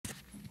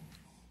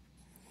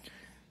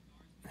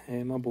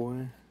Hey, my boy.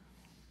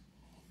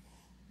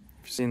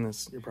 If you've seen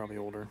this, you're probably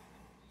older.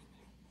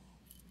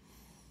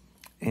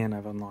 And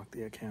I've unlocked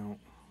the account.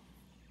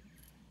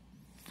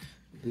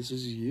 This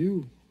is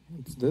you.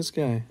 It's this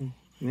guy.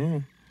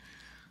 Yeah.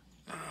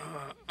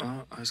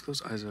 Eyes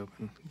closed, eyes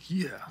open.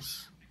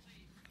 Yes.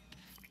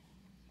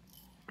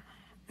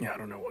 Yeah, I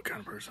don't know what kind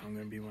of person I'm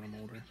going to be when I'm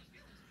older.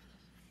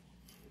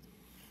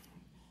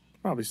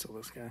 Probably still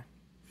this guy.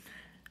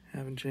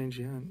 Haven't changed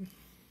yet.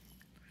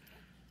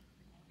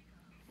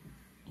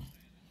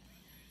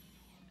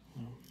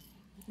 Well,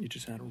 you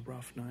just had a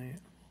rough night.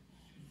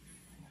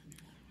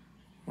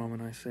 Mom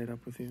and I stayed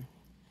up with you.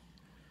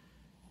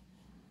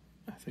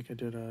 I think I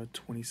did a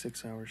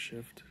 26-hour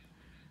shift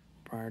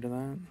prior to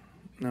that.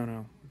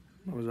 No.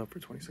 I was up for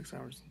 26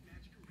 hours.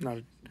 Not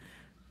a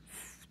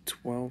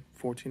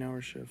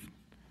 14-hour shift.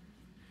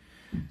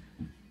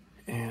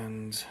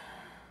 And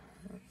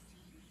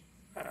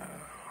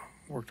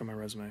worked on my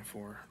resume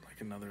for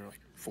another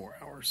 4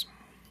 hours.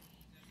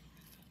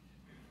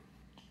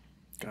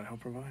 Gotta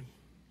help provide.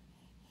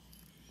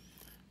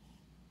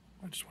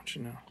 I just want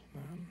you to know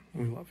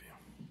that we love you.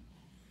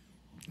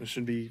 This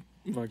should be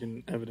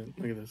fucking evident.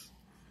 Look at this.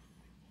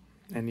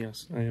 And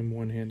yes, I am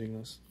one-handing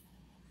this.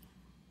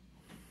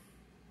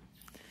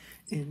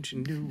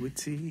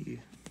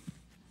 Ingenuity.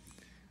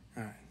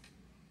 Alright.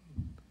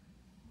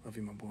 Love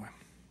you, my boy.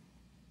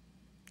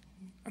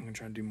 I'm gonna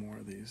try to do more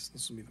of these.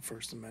 This will be the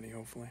first of many,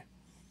 hopefully.